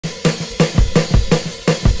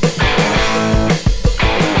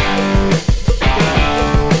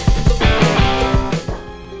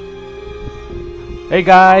Hey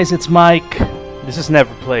guys, it's Mike. This is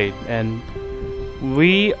Never Played, and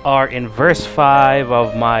we are in verse 5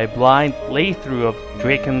 of my blind playthrough of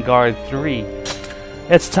Drakengard 3.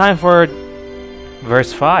 It's time for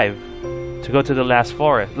verse 5 to go to the Lost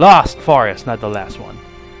Forest, not the last one.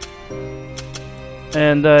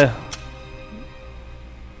 And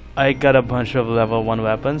I got a bunch of level 1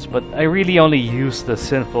 weapons, but I really only used the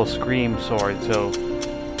Sinful Scream sword, so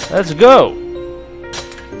let's go!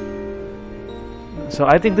 So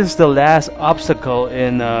I think this is the last obstacle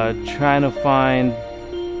in trying to find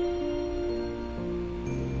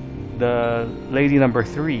the lady number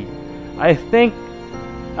 3. I think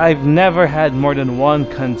I've never had more than one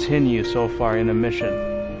continue so far in a mission.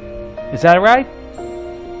 Is that right?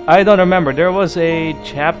 I don't remember. There was a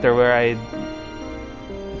chapter where I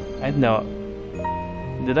don't know.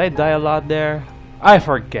 Did I die a lot there? I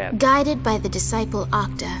forget. Guided by the disciple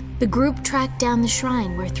Octa, the group tracked down the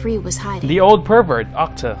shrine where 3 was hiding. The old pervert,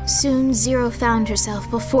 Octa. Soon Zero found herself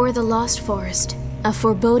before the Lost Forest, a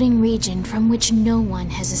foreboding region from which no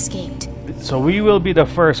one has escaped. So we will be the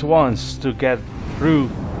first ones to get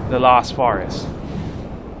through the Lost Forest.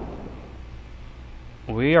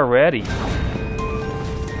 We are ready.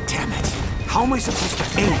 Damn it! How am I supposed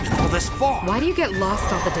to aim in all this fog? Why do you get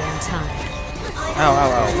lost all the damn time? Ow,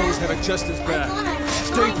 ow, ow. Always have it just as bad.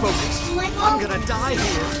 Stay focused. I'm gonna die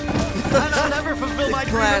here. And I'll never fulfill my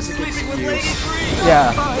dream of sleeping with Lady Free.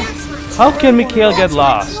 Yeah. How can Mikhail get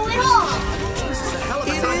lost?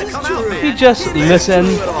 If you just listen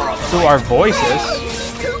to our voices,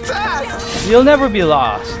 you'll never be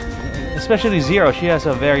lost. Especially Zero, she has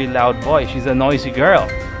a very loud voice. She's a noisy girl.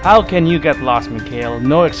 How can you get lost, Mikhail?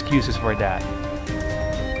 No excuses for that.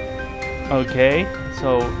 Okay,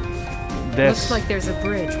 so this... Looks like there's a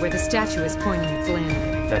bridge where the statue is pointing its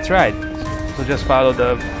landing. That's right. So just follow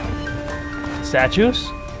the statues.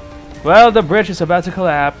 Well, the bridge is about to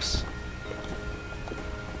collapse.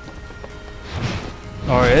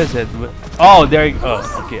 Or is it? Oh, there you go.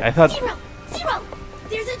 Oh, okay. I thought... Zero!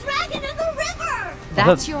 There's a dragon in the river!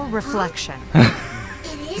 That's your reflection.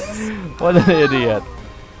 It is? What an idiot.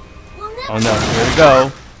 We'll never Oh no, here we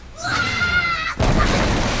go.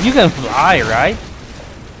 You can fly, right?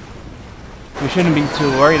 We shouldn't be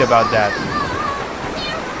too worried about that.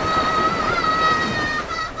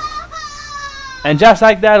 And just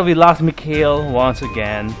like that, we lost Mikhail once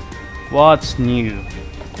again. What's new?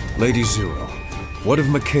 Lady Zero, what of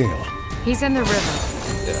Mikhail? He's in the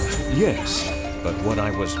river. Yes, but what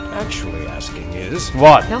I was actually asking is...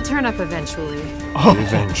 What? He'll turn up eventually.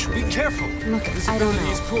 Eventually. Be careful. Look, I don't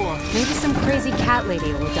know. Poor. Maybe some crazy cat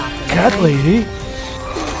lady will adopt him. Cat right? lady?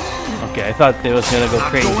 Okay, I thought they was gonna go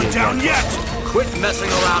crazy Going down again. yet! Quit messing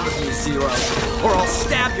around with me, Zero, or I'll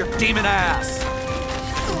stab your demon ass.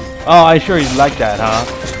 Oh, I sure you'd like that, huh?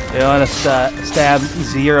 You wanna stab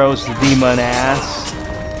Zero's demon ass?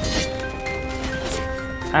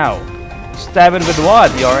 Ow. Stab it with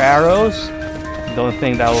what? Your arrows? Don't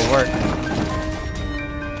think that will work.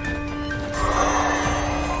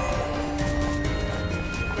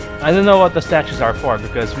 I don't know what the statues are for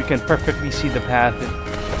because we can perfectly see the path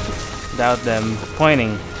without them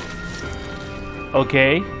pointing.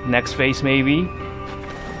 Okay, next phase maybe.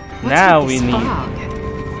 What's Now with we this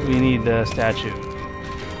need fog? the statue.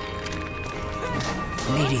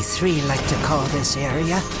 Lady 3 like to call this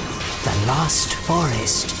area the Lost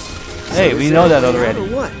Forest. Hey, we know that already.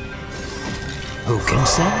 Who can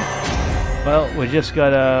say? Well, we just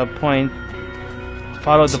gotta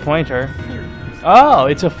follow the pointer. Oh,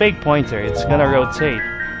 it's a fake pointer. It's gonna rotate.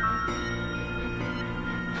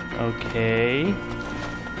 Okay.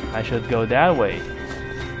 I should go that way.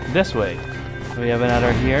 This way. We have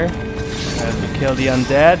another here. I have to kill the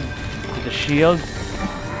undead with the shield.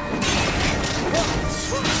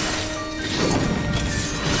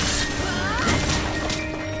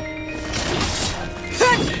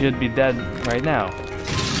 Should be dead right now.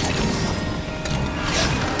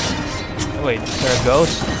 Wait, is there a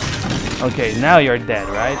ghost? Okay, now you're dead,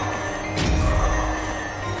 right?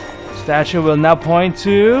 Statue will now point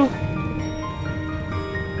to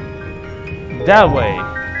that way.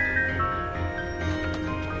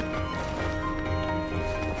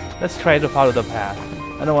 Let's try to follow the path.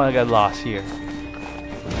 I don't want to get lost here.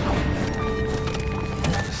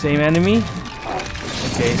 Same enemy?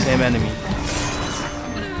 Okay, same enemy.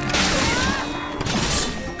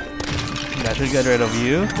 That should get rid of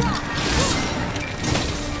you.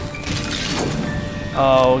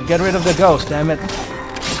 Oh, get rid of the ghost, damn it.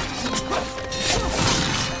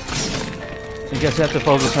 I guess you have to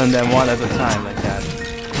focus on them one at a time like that.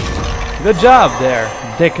 Good job there,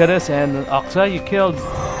 Dicadus and Octa. You killed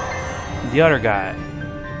the other guy.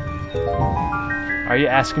 Are you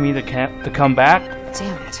asking me to come back?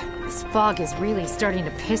 Damn it. This fog is really starting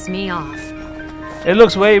to piss me off. It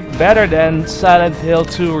looks way better than Silent Hill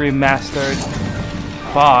 2 Remastered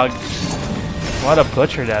fog. What a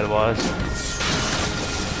butcher that was.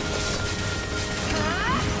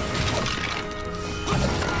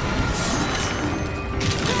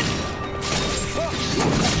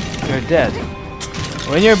 You're dead.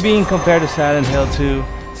 When you're being compared to Silent Hill 2,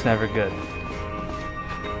 it's never good.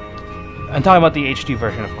 I'm talking about the HD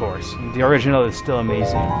version, of course. The original is still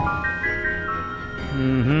amazing.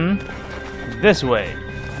 This way.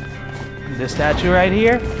 This statue right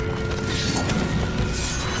here.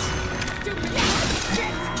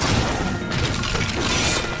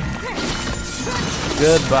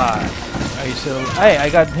 Goodbye. Are you still? Hey, I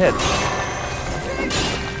got hit.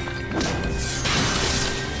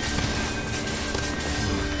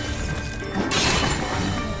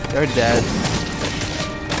 You're dead.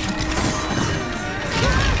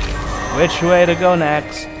 Which way to go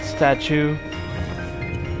next, statue?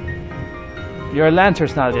 Your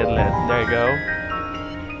lantern's not yet lit. There you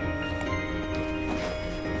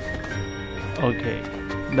go. Okay.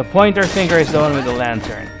 The pointer finger is the one with the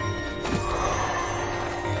lantern.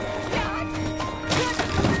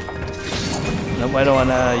 Nope, I don't want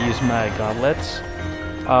to use my gauntlets.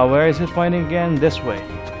 Where is it pointing again? This way.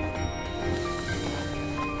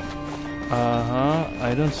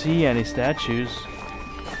 I don't see any statues.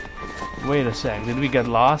 Wait a sec, did we get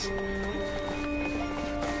lost?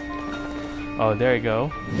 Oh, there you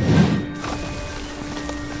go.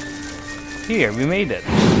 Here, we made it.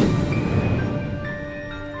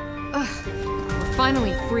 We're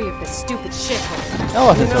finally free of this stupid shithole. That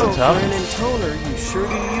wasn't so tough. For an intoner, you sure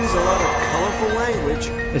do use a lot of colorful language.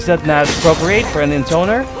 Is that not appropriate for an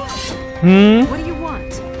intoner? What do you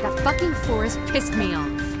want? That fucking forest pissed me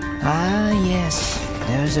off. Ah, yes.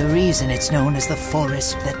 There's a reason it's known as the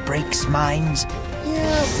forest that breaks minds.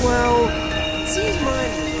 Yeah, well, seems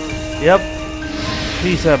mine. Yep.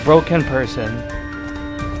 He's a broken person.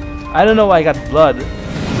 I don't know why I got blood.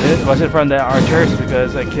 Was it from the archers?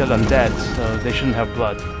 Because I killed them dead, so they shouldn't have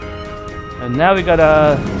blood. And now we got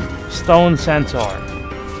a stone centaur.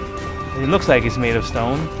 It looks like it's made of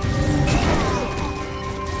stone.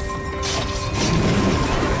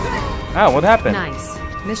 Oh, what happened? Nice.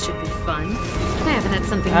 This should be fun. I haven't had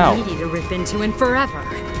something Ow. meaty to rip into in forever.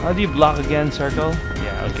 How do you block again, circle?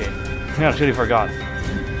 Yeah, okay. I actually forgot.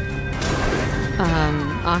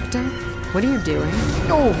 Octa? What are you doing?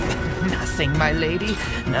 Oh, nothing, my lady.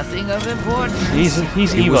 Nothing of importance. He's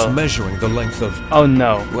He evil. was measuring the length of... Oh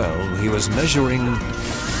no. Well, he was measuring...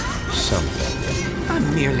 something.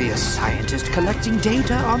 I'm merely a scientist collecting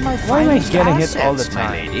data on my Why am I finest getting hit assets, all the my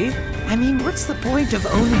time? lady. I mean, what's the point of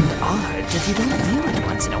owning art if you don't view it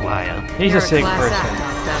once in a while? He's You're a sick class person.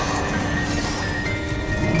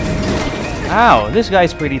 act, Ow, this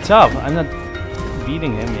guy's pretty tough. I'm not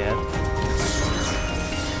beating him yet.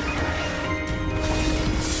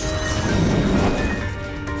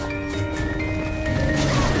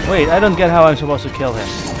 Wait, I don't get how I'm supposed to kill him.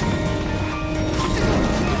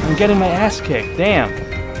 I'm getting my ass kicked, damn.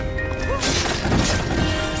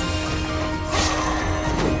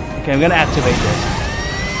 Okay, I'm gonna activate this.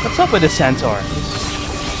 What's up with this centaur?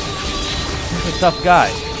 He's a tough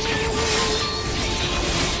guy.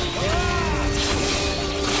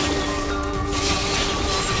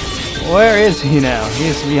 Where is he now?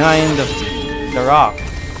 He's behind the rock.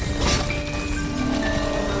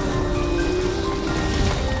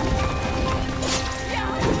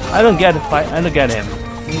 I don't get him.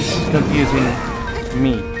 He's confusing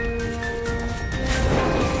me.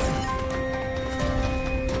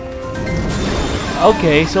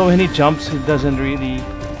 Okay, so when he jumps, he doesn't really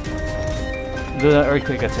do the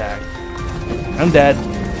earthquake attack. I'm dead.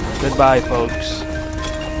 Goodbye, folks.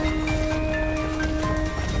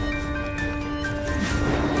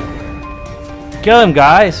 Kill him,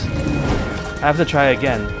 guys! I have to try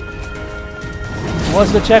again.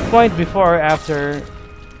 Was the checkpoint before or after?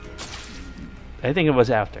 I think it was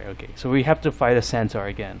after. Okay, so we have to fight a centaur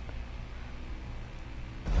again.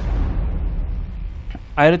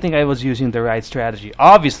 I don't think I was using the right strategy.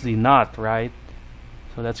 Obviously not, right?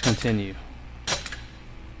 So let's continue.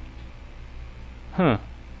 Huh.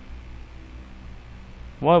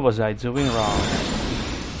 What was I doing wrong?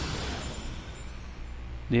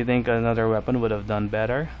 Do you think another weapon would have done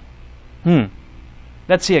better?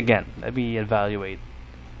 Let's see again. Let me evaluate.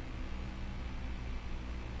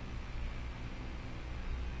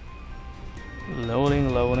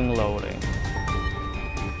 Loading, loading, loading.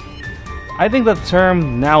 I think the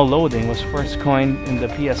term "now loading" was first coined in the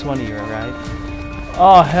PS1 era, right?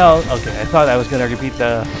 Oh hell! Okay, I thought I was gonna repeat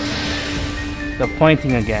the the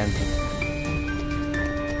pointing again.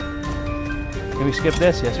 Can we skip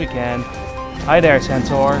this? Yes, we can. Hi there,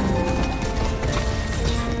 centaur.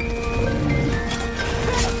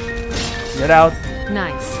 Get out.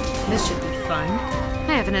 Nice. This should be fun.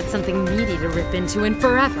 I haven't had something meaty to rip into in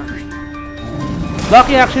forever.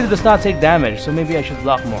 Blocking actually does not take damage, so maybe I should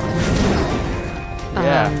block more.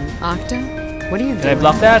 Yeah. Octa? What are you doing? Can I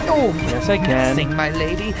block that? Oh, Yes, I can. nothing, my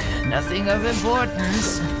lady. Nothing of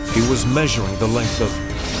importance. He was measuring the length of...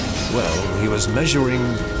 Well, he was measuring...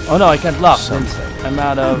 Oh no, I can't block. Something. I'm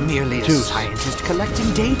out I'm of merely a juice. scientist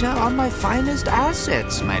collecting data on my finest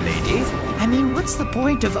assets, my lady. I mean, what's the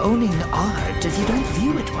point of owning art if you don't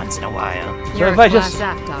view it once in a while? You're if a I class just-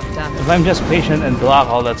 act, Octa. If I'm just patient and block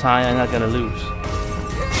all the time, I'm not gonna lose.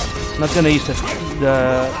 I'm not gonna use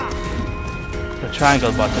the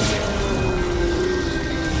triangle button here.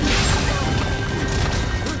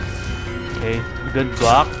 Okay, good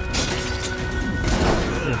block.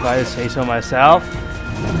 If I say so myself.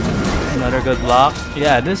 Another good block.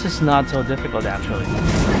 Yeah, this is not so difficult actually.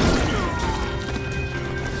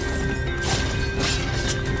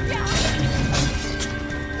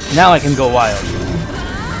 Now I can go wild.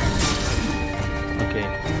 Okay.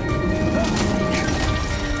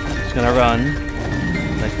 Just gonna run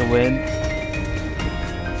like the wind.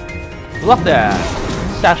 Block that.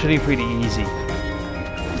 It's actually pretty easy.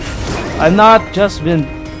 I've not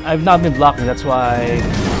been blocking, that's why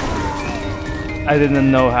I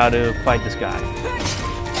didn't know how to fight this guy.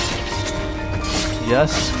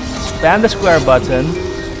 Just spam the square button,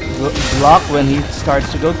 block when he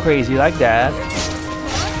starts to go crazy like that.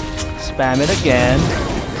 Spam it again.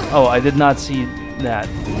 Oh, I did not see that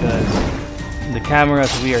because the camera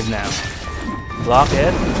is weird now. Block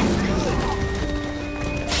it.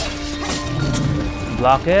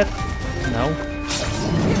 Block it. No.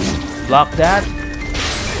 Block that.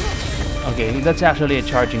 Okay, that's actually a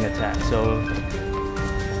charging attack, so...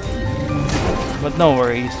 But no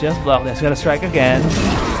worries, just block that. He's gonna strike again.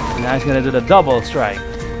 And now he's gonna do the double strike.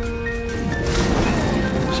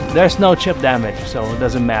 There's no chip damage, so it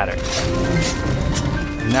doesn't matter.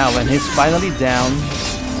 Now when he's finally down,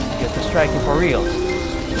 get to strike him for real.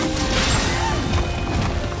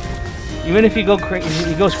 Even if he goes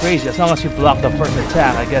crazy, as long as you block the first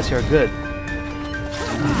attack, I guess you're good.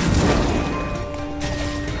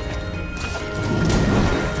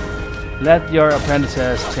 Let your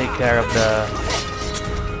apprentices take care of the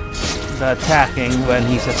attacking when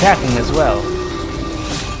he's attacking as well.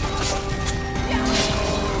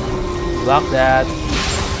 Block that.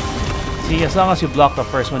 See, as long as you block the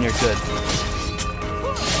first one, you're good.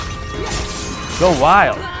 Go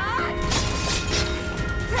wild.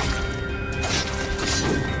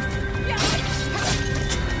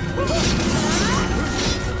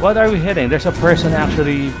 What are we hitting? There's a person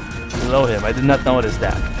actually below him. I did not notice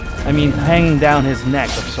that. I mean, hanging down his neck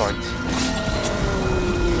of sorts.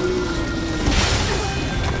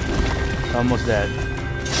 Almost dead.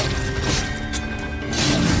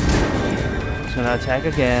 Just gonna attack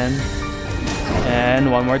again.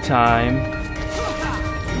 And one more time.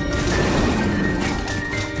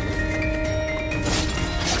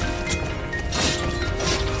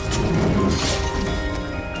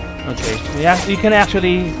 Okay, yeah, you can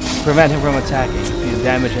actually prevent him from attacking if you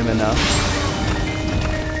damage him enough.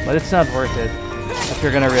 But it's not worth it if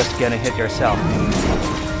you're gonna risk getting hit yourself.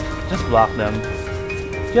 Just block them.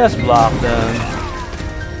 Just block them.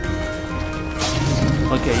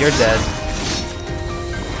 Okay, you're dead.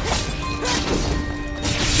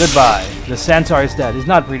 Goodbye. The centaur is dead. He's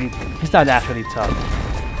not actually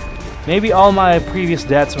tough. Maybe all my previous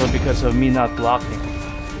deaths were because of me not blocking.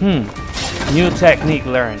 New technique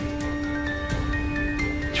learned.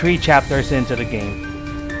 3 chapters into the game.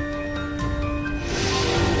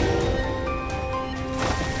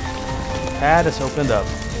 Pad is opened up.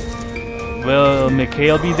 Will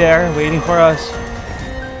Mikhail be there waiting for us?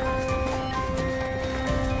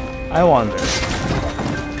 I wonder.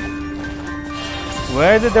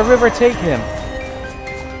 Where did the river take him?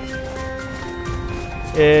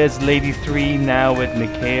 Is Lady 3 now with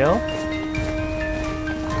Mikhail?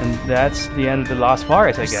 And that's the end of the Lost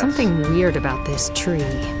Forest, I guess. There's something weird about this tree.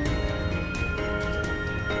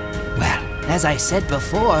 Well, as I said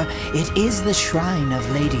before, it is the shrine of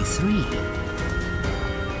Lady 3.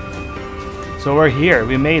 So we're here,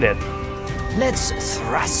 we made it. Let's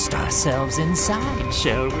thrust ourselves inside,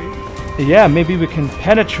 shall we? Yeah, maybe we can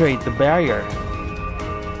penetrate the barrier.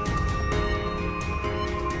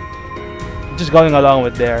 Just going along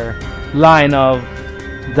with their line of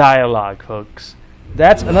dialogue, folks.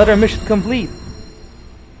 That's another mission complete.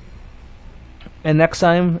 And next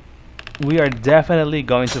time, we are definitely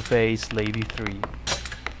going to face Lady 3.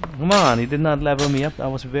 Come on, he did not level me up. I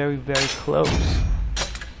was very, very close.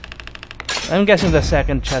 I'm guessing the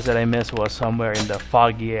second chest that I missed was somewhere in the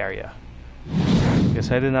foggy area.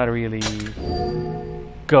 Because I did not really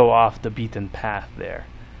go off the beaten path there.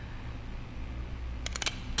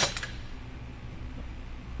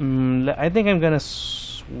 I think I'm gonna...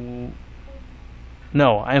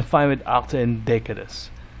 No, I'm fine with Octa and Decadus.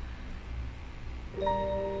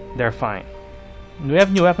 They're fine. Do we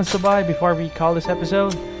have new weapons to buy before we call this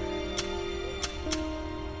episode?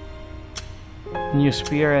 New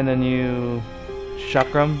spear and a new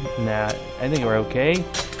chakram? Nah, I think we're okay.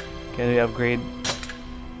 Can we upgrade?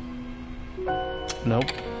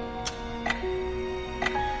 Nope.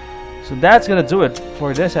 So that's gonna do it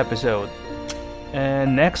for this episode.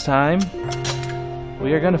 And next time,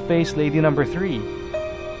 we are gonna face Lady number 3.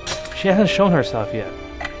 She hasn't shown herself yet.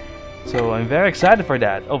 So I'm very excited for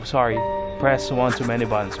that. Oh, sorry. Press one too many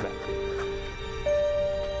buttons back.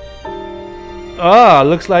 Ah,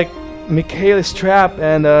 looks like Mikhail is trapped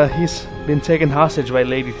and he's been taken hostage by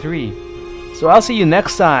Lady 3. So I'll see you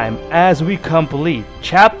next time as we complete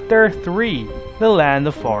Chapter 3, The Land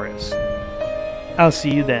of Forest. I'll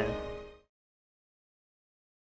see you then.